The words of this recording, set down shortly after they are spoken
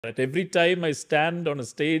At every time I stand on a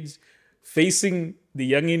stage facing the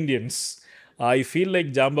young Indians, I feel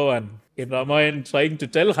like Jambavan in Ramayana trying to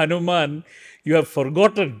tell Hanuman, you have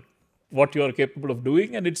forgotten what you are capable of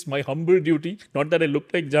doing, and it's my humble duty, not that I look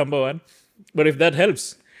like Jambavan, but if that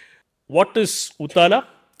helps. What is Oothala?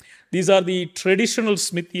 These are the traditional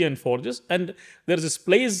Smithy and forges, and there's this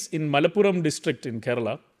place in Malappuram district in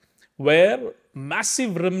Kerala where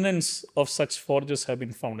massive remnants of such forges have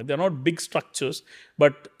been found. They're not big structures,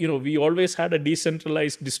 but we always had a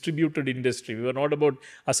decentralized, distributed industry. We were not about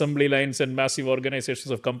assembly lines and massive organizations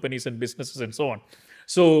of companies and businesses and so on.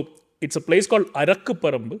 So it's a place called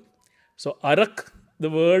Arakkuparambu. So Arak, the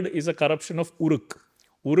word is a corruption of Uruk.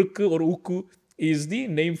 Uruk or Ukku is the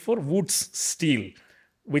name for Wootz steel,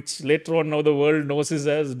 which later on now the world knows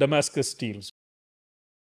as Damascus steel.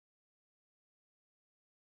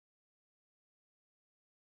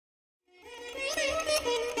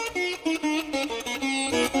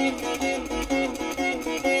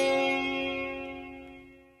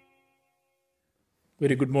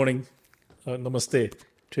 Very good morning. Namaste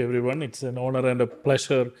to everyone. It's an honor and a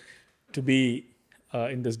pleasure to be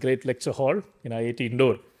in this great lecture hall in IIT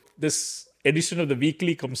Indore. This edition of the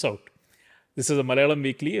weekly comes out. This is a Malayalam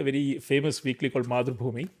weekly, a very famous weekly called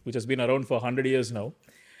Madhubhumi, which has been around for 100 years now.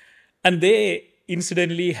 And they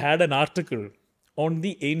incidentally had an article on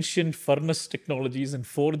the ancient furnace technologies and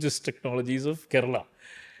forges technologies of Kerala.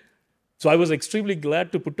 So I was extremely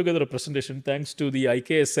glad to put together a presentation thanks to the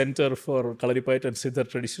IKS Centre for Kalaripayattu and Siddha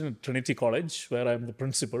Tradition at Trinity College, where I'm the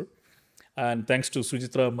principal. And thanks to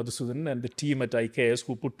Sujitra Madhusudan and the team at IKS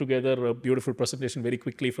who put together a beautiful presentation very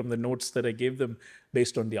quickly from the notes that I gave them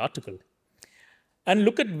based on the article. And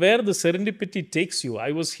look at where the serendipity takes you.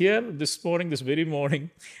 I was here this very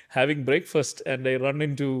morning, having breakfast, and I run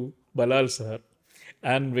into Balal sir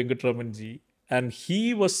and Venkatramanji. And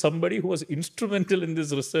he was somebody who was instrumental in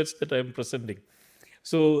this research that I am presenting.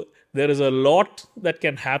 So there is a lot that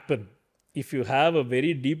can happen if you have a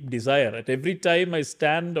very deep desire. At every time I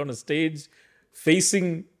stand on a stage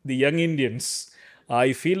facing the young Indians,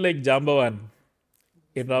 I feel like Jambavan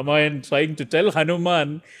in Ramayana trying to tell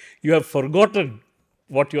Hanuman, you have forgotten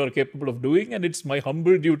what you are capable of doing, and it's my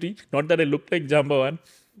humble duty, not that I look like Jambavan,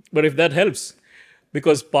 but if that helps.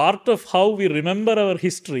 Because part of how we remember our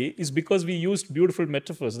history is because we used beautiful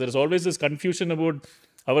metaphors. There is always this confusion about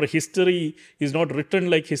our history is not written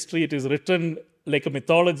like history, it is written like a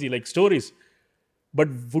mythology, like stories. But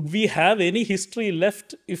would we have any history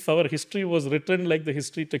left if our history was written like the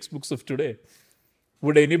history textbooks of today?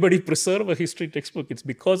 Would anybody preserve a history textbook? It's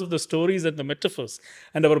because of the stories and the metaphors.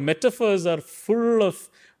 And our metaphors are full of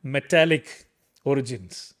metallic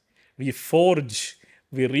origins. We forge,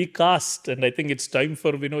 we recast, and I think it's time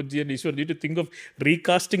for Vinodji and Ishwarji to think of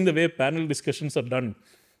recasting the way panel discussions are done.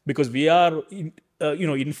 Because we are,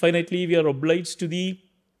 infinitely we are obliged to the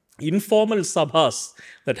informal sabhas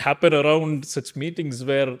that happen around such meetings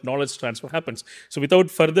where knowledge transfer happens. So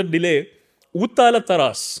without further delay, Oothala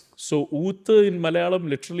Tharas. So Oot in Malayalam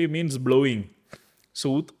literally means blowing.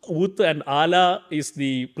 So Oot and Ala is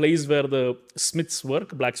the place where the smiths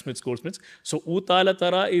work, blacksmiths, goldsmiths. So Oothala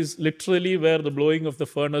Tara is literally where the blowing of the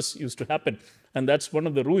furnace used to happen. And that's one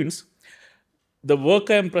of the ruins. The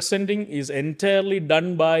work I am presenting is entirely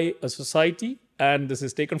done by a society, and this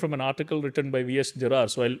is taken from an article written by V.S.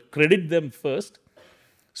 Gerard. So I'll credit them first.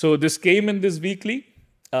 So this came in this weekly.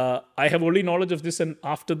 I have only knowledge of this, and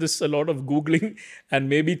after this, a lot of Googling, and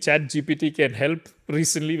maybe ChatGPT can help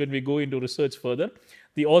recently when we go into research further.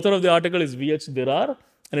 The author of the article is V.H. Derar,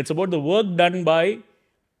 and it's about the work done by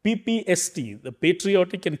PPST, the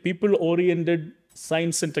Patriotic and People-Oriented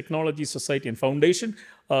Science and Technology Society and Foundation,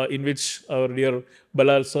 in which our dear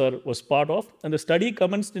Balal sir was part of. And the study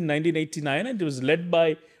commenced in 1989, and it was led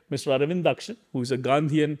by Mr. Aravindakshan, who is a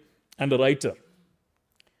Gandhian and a writer.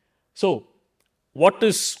 So, what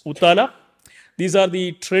is Oothala? These are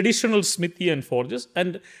the traditional Smithy and forges,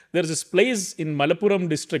 and there's this place in Malappuram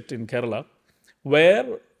district in Kerala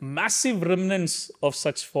where massive remnants of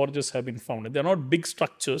such forges have been found. They're not big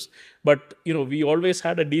structures, but we always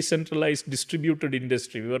had a decentralized, distributed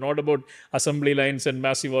industry. We were not about assembly lines and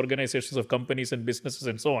massive organizations of companies and businesses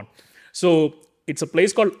and so on. So it's a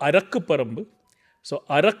place called Arakkuparambu. So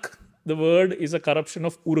Arak, the word is a corruption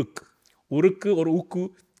of Uruk. Uruk or Ukku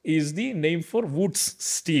is the name for Wootz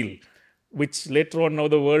steel, which later on now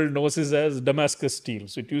the world knows as Damascus steel.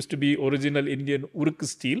 So it used to be original Indian Uruk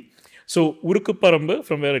steel. So Arakkuparambu,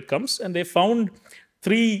 from where it comes, and they found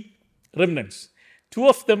 3 remnants. 2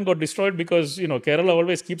 of them got destroyed because, Kerala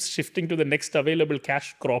always keeps shifting to the next available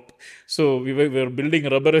cash crop. So we were building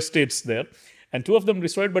rubber estates there. And 2 of them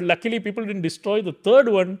destroyed, but luckily people didn't destroy the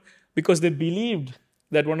 3rd one because they believed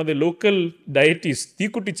that one of the local deities,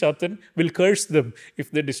 Tikuti Chatan, will curse them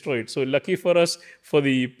if they destroy it. So lucky for us, for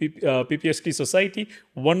the PPST society,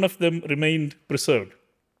 one of them remained preserved.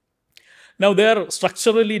 Now, they are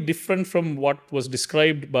structurally different from what was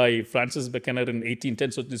described by Francis Buchanan in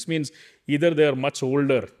 1810. So this means either they are much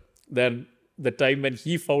older than the time when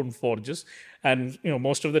he found forges, and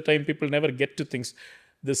most of the time people never get to things.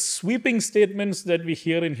 The sweeping statements that we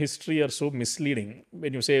hear in history are so misleading.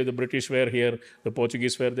 When you say the British were here, the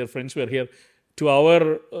Portuguese were there, French were here, to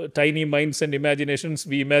our tiny minds and imaginations,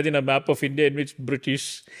 we imagine a map of India in which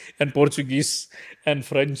British and Portuguese and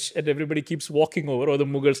French and everybody keeps walking over, or the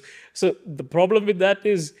Mughals. So the problem with that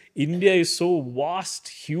is India is so vast,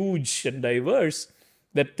 huge and diverse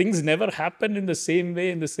that things never happen in the same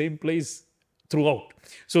way, in the same place throughout.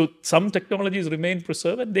 So some technologies remain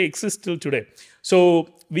preserved and they exist till today. So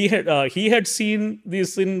we had he had seen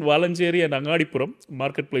this in Valancheri and Angadipuram,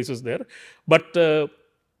 marketplaces there, but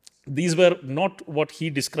these were not what he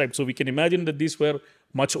described. So we can imagine that these were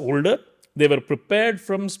much older. They were prepared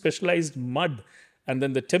from specialized mud. And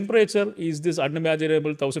then the temperature is this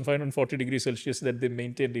unimaginable 1540 degrees Celsius that they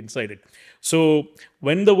maintained inside it. So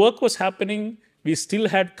when the work was happening, we still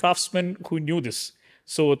had craftsmen who knew this.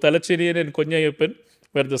 So Talacherian and Konyayappan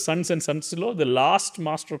were the sons and sons-in-law, the last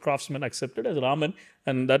master craftsman accepted as Raman,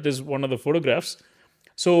 and that is one of the photographs.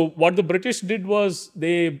 So what the British did was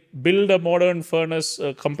they built a modern furnace,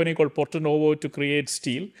 a company called Porto Novo, to create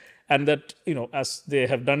steel. And that, as they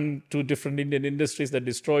have done to different Indian industries, that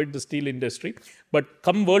destroyed the steel industry. But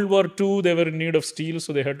come World War II, they were in need of steel,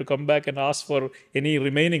 so they had to come back and ask for any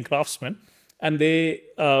remaining craftsmen. And they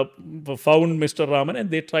found Mr. Raman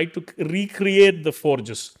and they tried to recreate the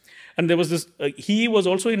forges. And there was this, he was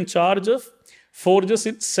also in charge of forges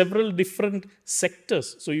in several different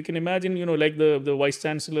sectors. So you can imagine, like the vice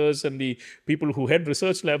chancellors and the people who head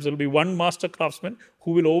research labs, there will be one master craftsman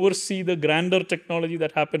who will oversee the grander technology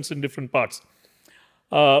that happens in different parts.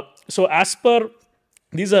 So as per,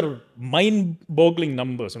 these are mind-boggling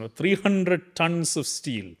numbers, 300 tons of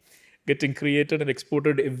steel getting created and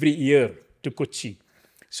exported every year to Kochi.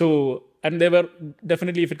 So, and they were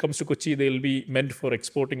definitely, if it comes to Kochi, they'll be meant for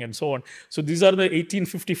exporting and so on. So these are the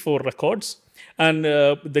 1854 records. And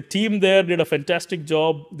the team there did a fantastic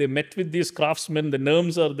job. They met with these craftsmen. The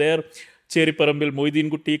names are there. Cheriparambil, Moideen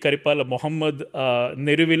Gutti, Karipala Muhammad,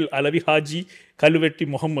 Nerivil, Alavi Haji, Kaluvetti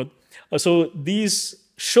Muhammad. So these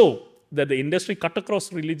show that the industry cut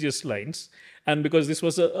across religious lines. And because this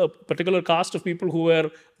was a particular caste of people who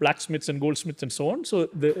were blacksmiths and goldsmiths and so on, so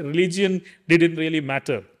the religion didn't really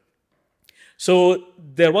matter. So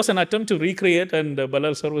there was an attempt to recreate, and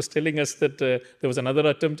Balal sir was telling us that there was another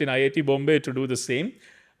attempt in IIT Bombay to do the same.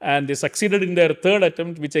 And they succeeded in their third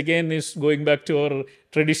attempt, which again is going back to our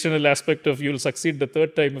traditional aspect of you'll succeed the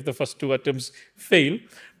third time if the first two attempts fail.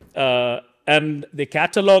 And they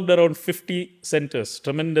catalogued around 50 centers,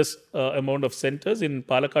 tremendous amount of centers in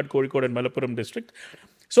Palakkad, Kozhikode and Malappuram district.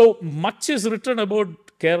 So much is written about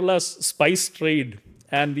Kerala's spice trade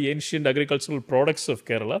and the ancient agricultural products of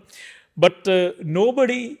Kerala. But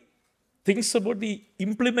nobody thinks about the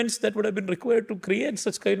implements that would have been required to create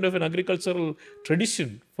such kind of an agricultural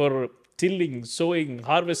tradition for tilling, sowing,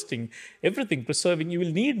 harvesting, everything, preserving. You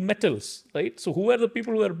will need metals, right? So who are the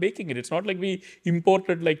people who are making it? It's not like we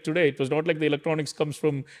imported like today. It was not like the electronics comes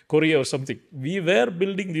from Korea or something. We were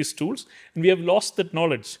building these tools and we have lost that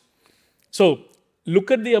knowledge. So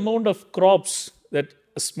look at the amount of crops that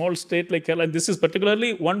a small state like Kerala, and this is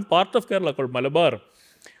particularly one part of Kerala called Malabar,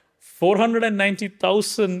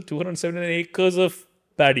 490,279 acres of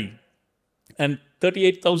paddy and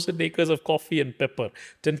 38,000 acres of coffee and pepper,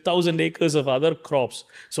 10,000 acres of other crops.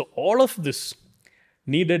 So all of this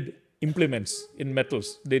needed implements in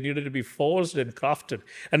metals. They needed to be forged and crafted.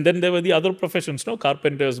 And then there were the other professions,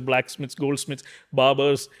 carpenters, blacksmiths, goldsmiths,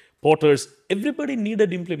 barbers, potters. Everybody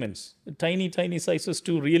needed implements, tiny, tiny sizes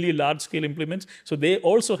to really large-scale implements. So they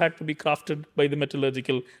also had to be crafted by the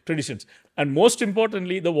metallurgical traditions. And most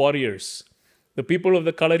importantly, the warriors. The people of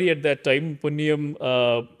the Kalari at that time, Punniyam,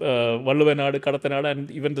 Valluvanadu, Kadathanadu, and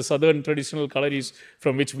even the southern traditional Kalaris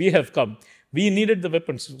from which we have come, we needed the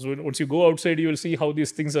weapons. So once you go outside, you will see how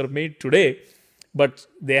these things are made today. But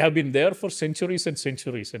they have been there for centuries and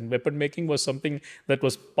centuries. And weapon making was something that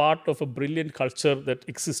was part of a brilliant culture that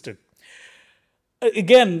existed.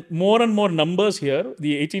 Again, more and more numbers here.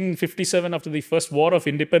 The 1857, after the first war of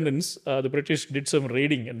independence, the British did some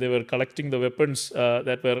raiding and they were collecting the weapons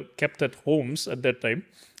that were kept at homes at that time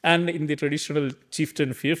and in the traditional chieftain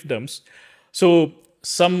fiefdoms. So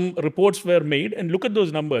some reports were made, and look at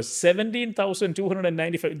those numbers,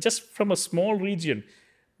 17,295, just from a small region.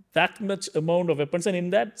 that much amount of weapons, and in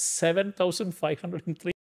that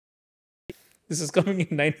 7,503. This is coming in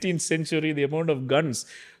 19th century, the amount of guns.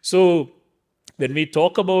 So when we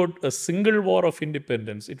talk about a single war of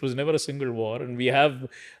independence, it was never a single war. And we have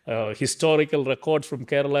historical records from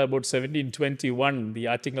Kerala about 1721, the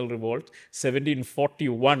Attingal Revolt,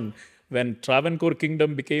 1741, when Travancore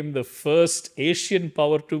Kingdom became the first Asian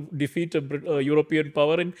power to defeat a European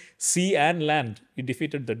power in sea and land. It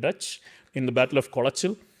defeated the Dutch in the Battle of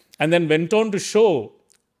Kolachil, and then went on to show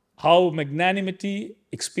how magnanimity,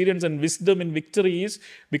 experience, and wisdom in victory is,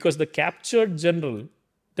 because the captured general,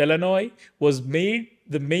 Delanoy, was made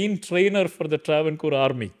the main trainer for the Travancore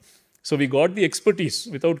army. So we got the expertise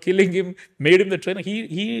without killing him, made him the trainer.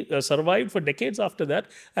 He survived for decades after that,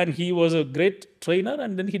 and he was a great trainer,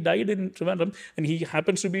 and then he died in Trivandrum, and he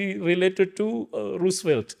happens to be related to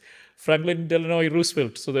Roosevelt, Franklin Delano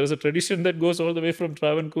Roosevelt. So there is a tradition that goes all the way from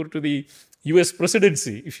Travancore to the US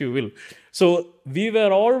presidency, if you will. So we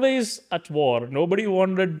were always at war. Nobody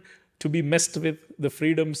wanted to be messed with the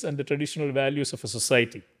freedoms and the traditional values of a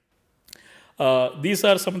society. These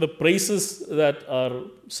are some of the praises that are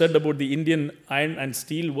said about the Indian iron and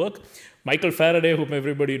steel work. Michael Faraday, whom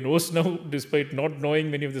everybody knows now, despite not knowing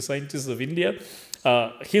many of the scientists of India,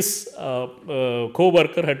 his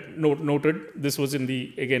co-worker had noted, this was in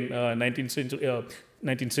the, again,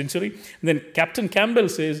 19th century. And then Captain Campbell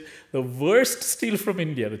says, the worst steel from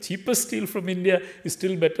India, the cheapest steel from India is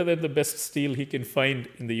still better than the best steel he can find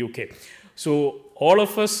in the UK. So all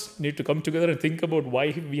of us need to come together and think about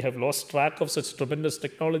why we have lost track of such tremendous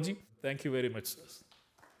technology. Thank you very much, sir.